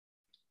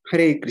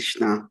Hare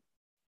Krishna.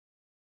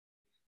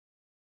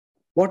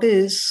 What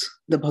is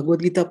the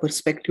Bhagavad Gita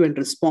perspective and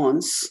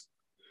response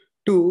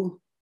to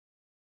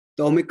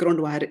the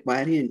Omicron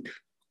variant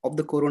of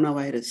the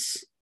coronavirus?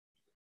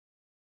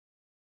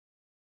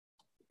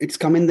 It's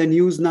come in the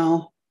news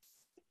now.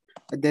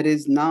 There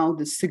is now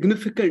this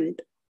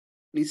significant,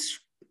 this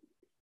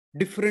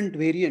different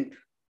variant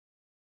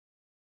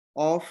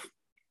of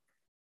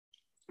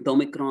the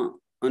Omicron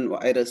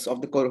virus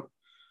of the corona,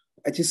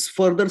 which is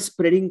further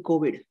spreading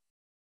COVID.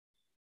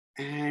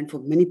 And for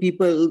many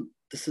people,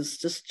 this is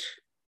just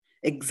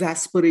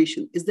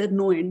exasperation. Is there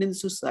no end in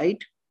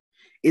sight?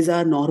 Is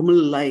our normal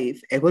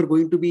life ever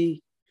going to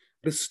be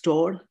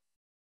restored?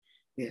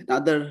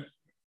 Another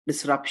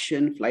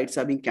disruption, flights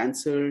are being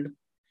cancelled,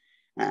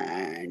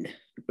 and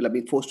people are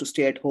being forced to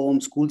stay at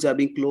home, schools are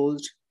being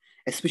closed,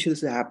 especially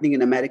this is happening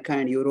in America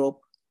and Europe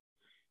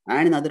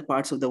and in other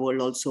parts of the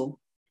world also.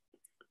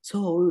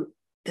 So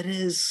there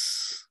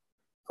is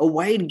a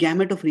wide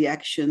gamut of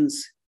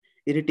reactions: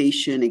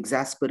 irritation,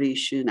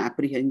 exasperation,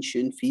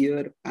 apprehension,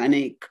 fear,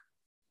 panic.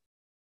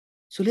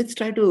 So let's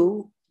try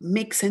to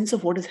make sense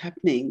of what is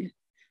happening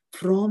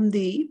from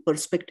the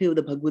perspective of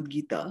the Bhagavad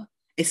Gita,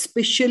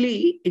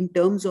 especially in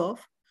terms of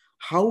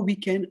how we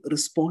can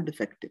respond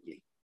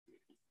effectively.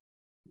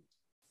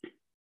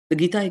 The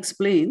Gita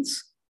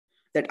explains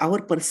that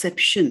our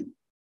perception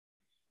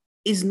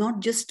is not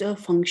just a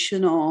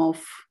function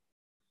of,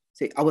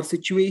 say, our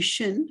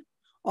situation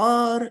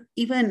or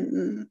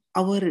even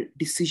our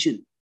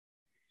decision.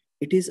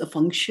 It is a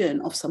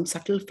function of some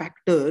subtle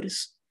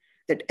factors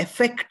that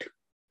affect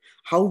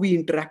how we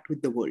interact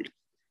with the world.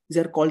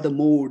 These are called the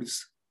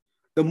modes.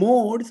 The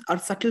modes are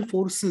subtle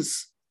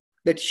forces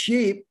that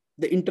shape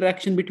the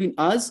interaction between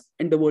us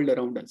and the world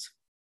around us.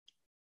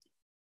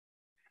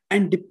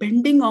 And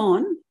depending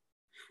on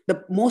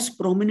the most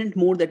prominent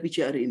mode that which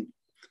we are in,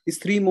 these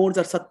three modes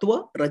are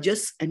sattva,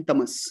 rajas, and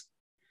tamas.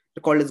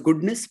 They're called as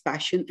goodness,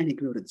 passion, and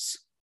ignorance.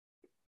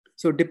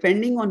 So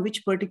depending on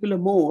which particular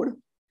mode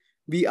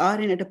we are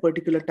in at a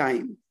particular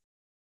time,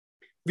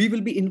 we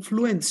will be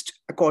influenced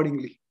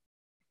accordingly.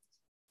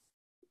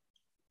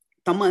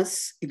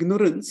 Tamas,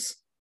 ignorance,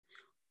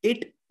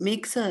 it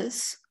makes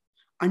us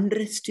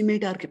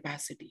underestimate our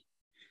capacity.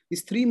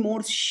 These three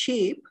modes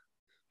shape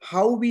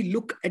how we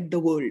look at the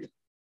world.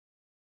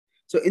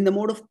 So in the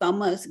mode of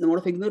tamas, in the mode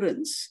of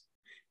ignorance,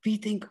 we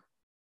think,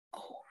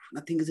 oh,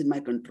 nothing is in my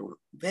control.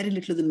 Very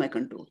little is in my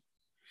control.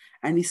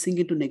 And we sink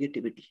into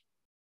negativity.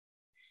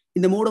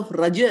 In the mode of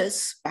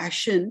rajas,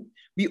 passion,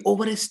 we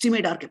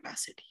overestimate our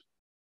capacity.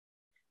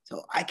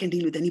 So I can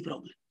deal with any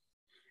problem.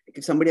 Like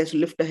if somebody has to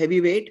lift a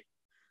heavy weight,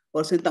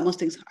 person in tamas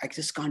thinks, I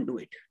just can't do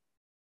it.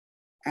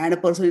 And a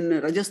person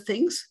in rajas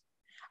thinks,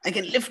 I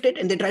can lift it,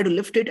 and they try to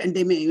lift it, and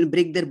they may even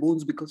break their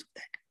bones because of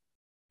that.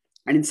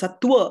 And in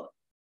sattva,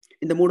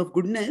 in the mode of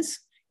goodness,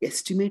 we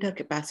estimate our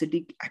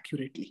capacity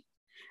accurately.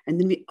 And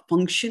then we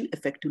function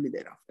effectively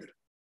thereafter.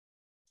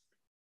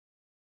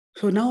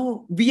 So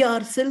now we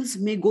ourselves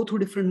may go through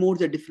different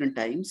modes at different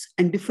times,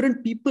 and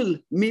different people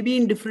may be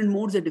in different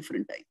modes at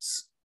different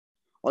times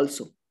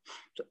also.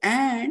 So,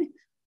 and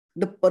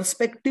the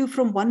perspective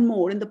from one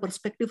mode and the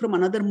perspective from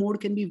another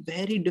mode can be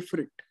very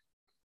different.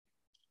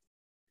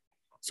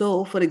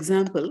 So, for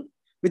example,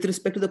 with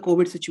respect to the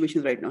COVID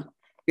situation right now,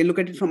 we look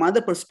at it from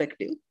other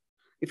perspective.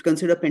 If you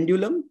consider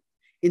pendulum,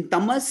 in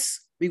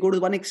tamas, we go to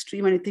one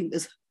extreme and I think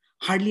there's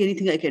hardly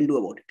anything I can do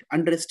about it.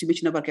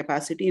 Underestimation of our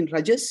capacity. In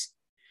rajas,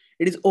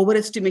 it is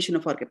overestimation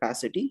of our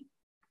capacity.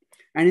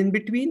 And in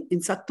between, in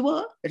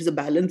sattva, there is a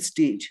balanced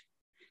stage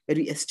where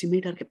we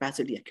estimate our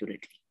capacity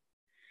accurately.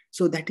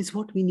 So that is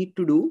what we need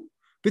to do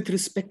with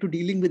respect to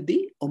dealing with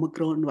the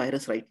Omicron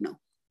virus right now,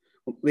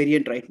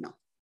 variant right now.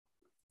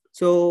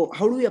 So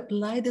how do we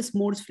apply this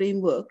modes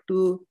framework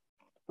to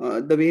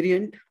the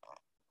variant?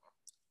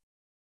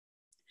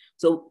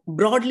 So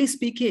broadly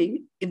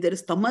speaking, if there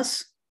is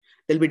tamas,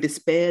 there'll be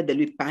despair,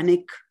 there'll be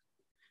panic,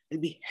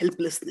 there'll be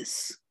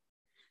helplessness.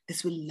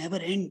 This will never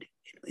end.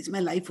 Is my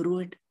life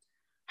ruined?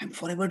 I'm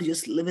forever to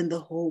just live in the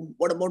home.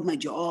 What about my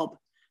job?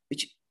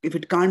 Which, if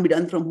it can't be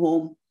done from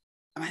home,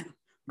 am I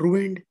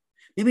ruined?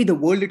 Maybe the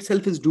world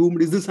itself is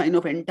doomed. Is the sign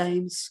of end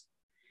times?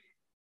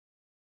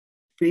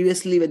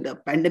 Previously, when the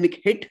pandemic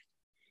hit,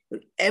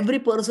 every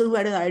person who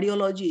had an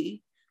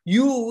ideology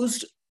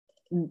used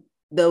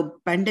the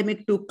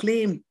pandemic to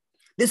claim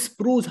this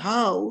proves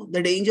how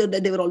the danger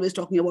that they were always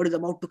talking about is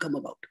about to come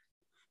about.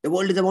 The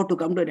world is about to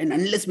come to an end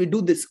unless we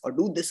do this or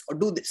do this or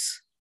do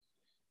this.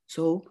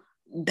 So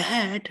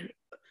that,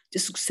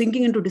 just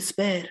sinking into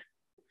despair,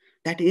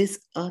 that is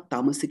a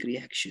tamasic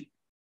reaction.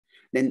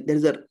 Then there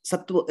is a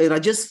sattva, a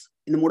rajas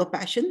in the mode of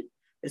passion.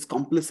 There's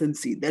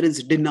complacency. There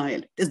is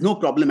denial. There's no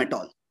problem at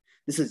all.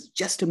 This is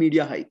just a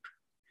media hype.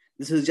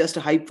 This is just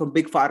a hype from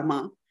big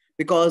pharma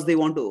because they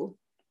want to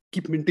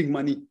keep minting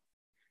money.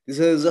 This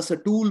is just a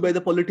tool by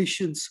the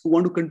politicians who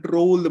want to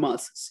control the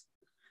masses.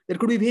 There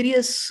could be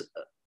various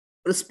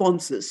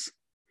responses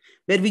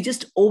where we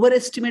just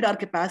overestimate our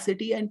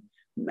capacity and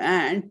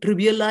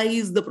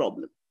trivialize the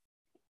problem.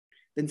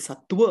 Then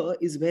sattva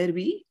is where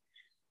we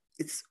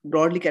it's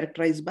broadly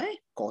characterized by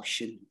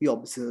caution. We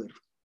observe.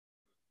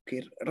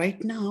 Okay,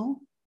 right now,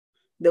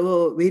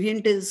 the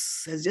variant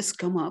has just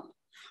come up.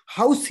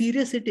 How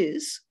serious it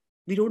is,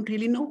 we don't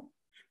really know.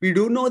 We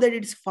do know that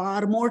it's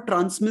far more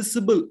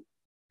transmissible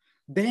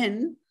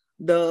than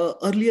the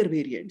earlier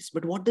variants.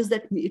 But what does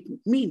that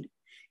mean?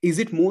 Is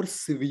it more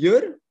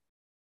severe?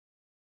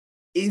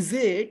 Is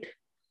it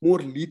more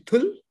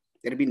lethal?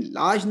 There have been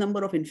large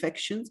number of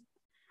infections,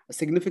 a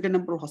significant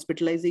number of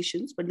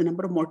hospitalizations, but the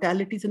number of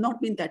mortalities have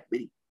not been that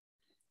many.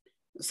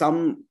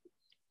 Some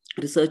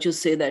researchers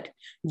say that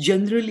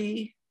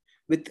generally,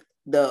 with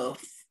the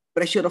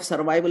pressure of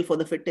survival for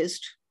the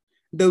fittest,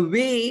 the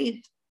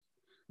way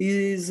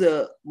these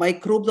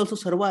microbes also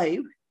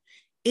survive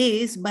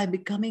is by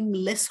becoming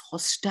less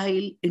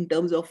hostile in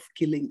terms of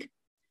killing.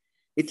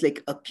 It's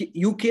like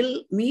you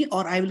kill me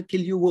or I will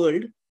kill you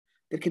world.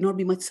 There cannot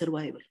be much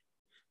survival.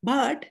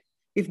 But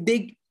if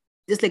they,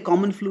 just like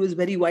common flu is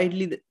very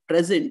widely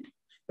present,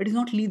 but it's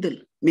not lethal.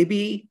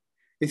 Maybe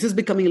this is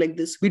becoming like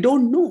this. We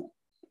don't know.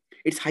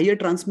 Its higher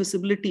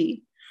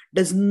transmissibility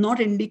does not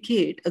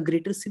indicate a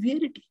greater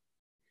severity.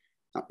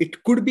 Now,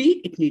 it could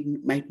be,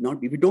 might not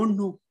be. We don't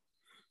know.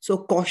 So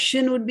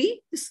caution would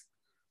be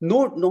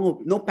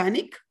no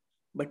panic,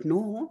 but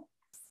no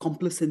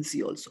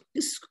complacency also.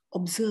 Just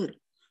observe.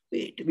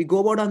 Wait, we go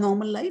about our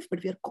normal life,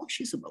 but we are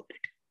cautious about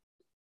it.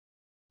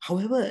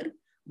 However,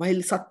 while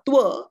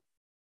sattva,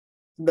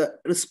 the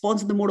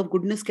response in the mode of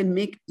goodness, can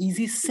make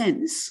easy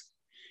sense,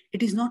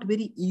 it is not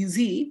very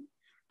easy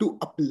to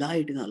apply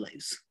it in our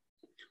lives.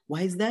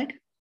 Why is that?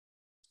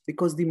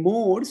 Because the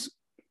modes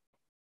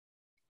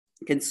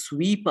can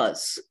sweep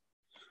us.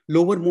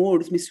 Lower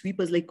modes may sweep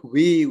us like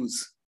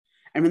waves.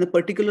 And when the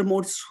particular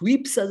mode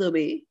sweeps us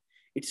away,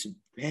 it's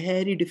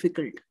very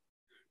difficult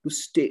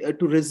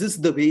to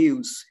resist the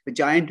waves. If a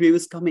giant wave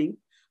is coming,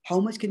 how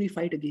much can we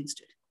fight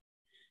against it?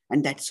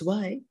 And that's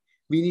why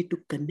we need to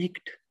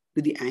connect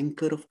to the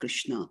anchor of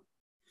Krishna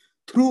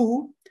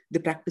through the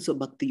practice of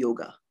Bhakti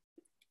Yoga.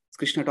 As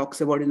Krishna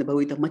talks about in the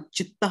Bhagavad Gita,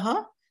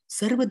 Macchittaha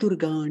sarva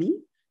durgani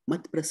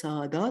mat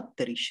prasadat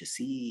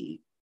tarishasi.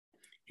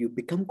 If you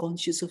become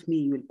conscious of me,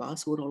 you will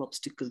pass over all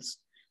obstacles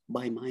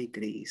by my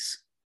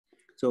grace.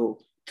 So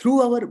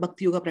through our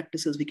Bhakti Yoga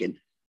practices, we can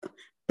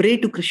pray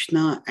to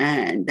Krishna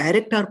and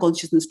direct our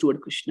consciousness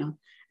toward Krishna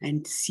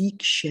and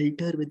seek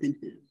shelter within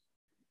him.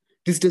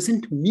 This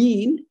doesn't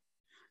mean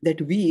that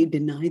we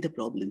deny the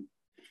problem.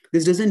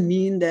 This doesn't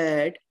mean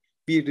that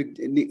we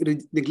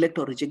neglect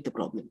or reject the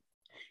problem.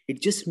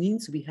 It just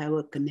means we have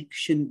a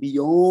connection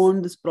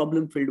beyond this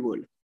problem-filled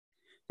world.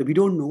 So we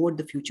don't know what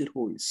the future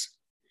holds,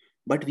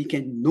 but we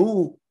can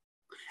know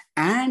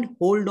and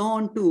hold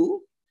on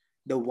to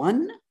the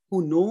one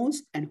who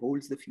knows and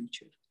holds the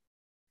future.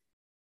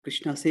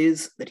 Krishna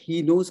says that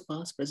he knows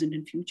past, present,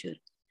 and future.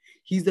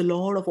 He's the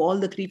Lord of all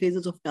the three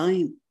phases of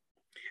time.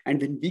 And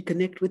when we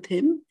connect with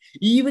him,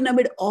 even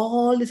amid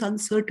all this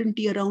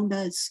uncertainty around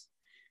us,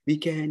 we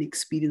can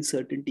experience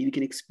certainty. We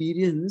can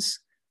experience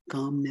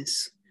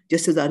calmness.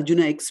 Just as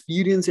Arjuna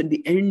experienced at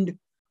the end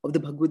of the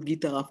Bhagavad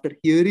Gita after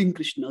hearing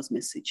Krishna's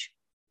message.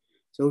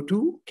 So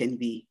too can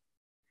we.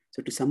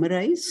 So to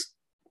summarize,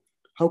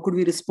 how could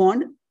we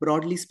respond?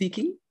 Broadly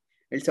speaking,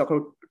 let's talk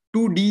about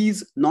 2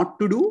 Ds not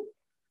to do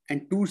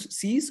and 2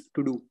 Cs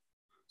to do.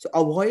 So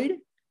avoid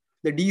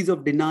the Ds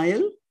of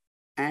denial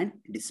and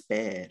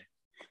despair,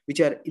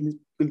 which are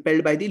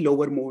impelled by the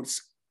lower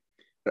modes,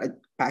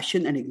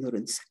 passion and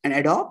ignorance, and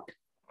adopt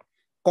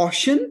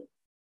caution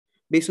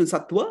based on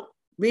sattva,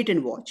 wait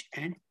and watch,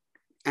 and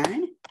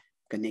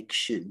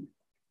connection.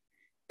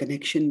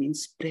 Connection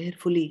means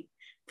prayerfully,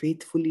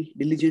 faithfully,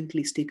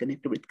 diligently stay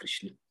connected with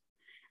Krishna.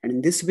 And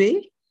in this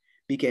way,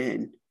 we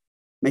can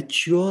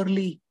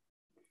maturely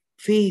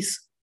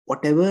face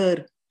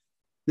whatever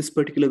this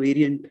particular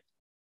variant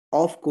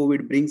of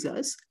COVID brings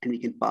us, and we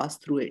can pass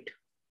through it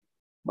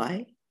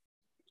by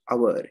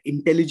our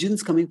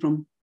intelligence coming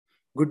from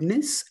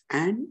goodness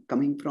and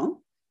coming from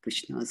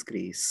Krishna's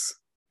grace.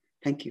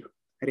 Thank you.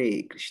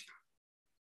 Hare Krishna.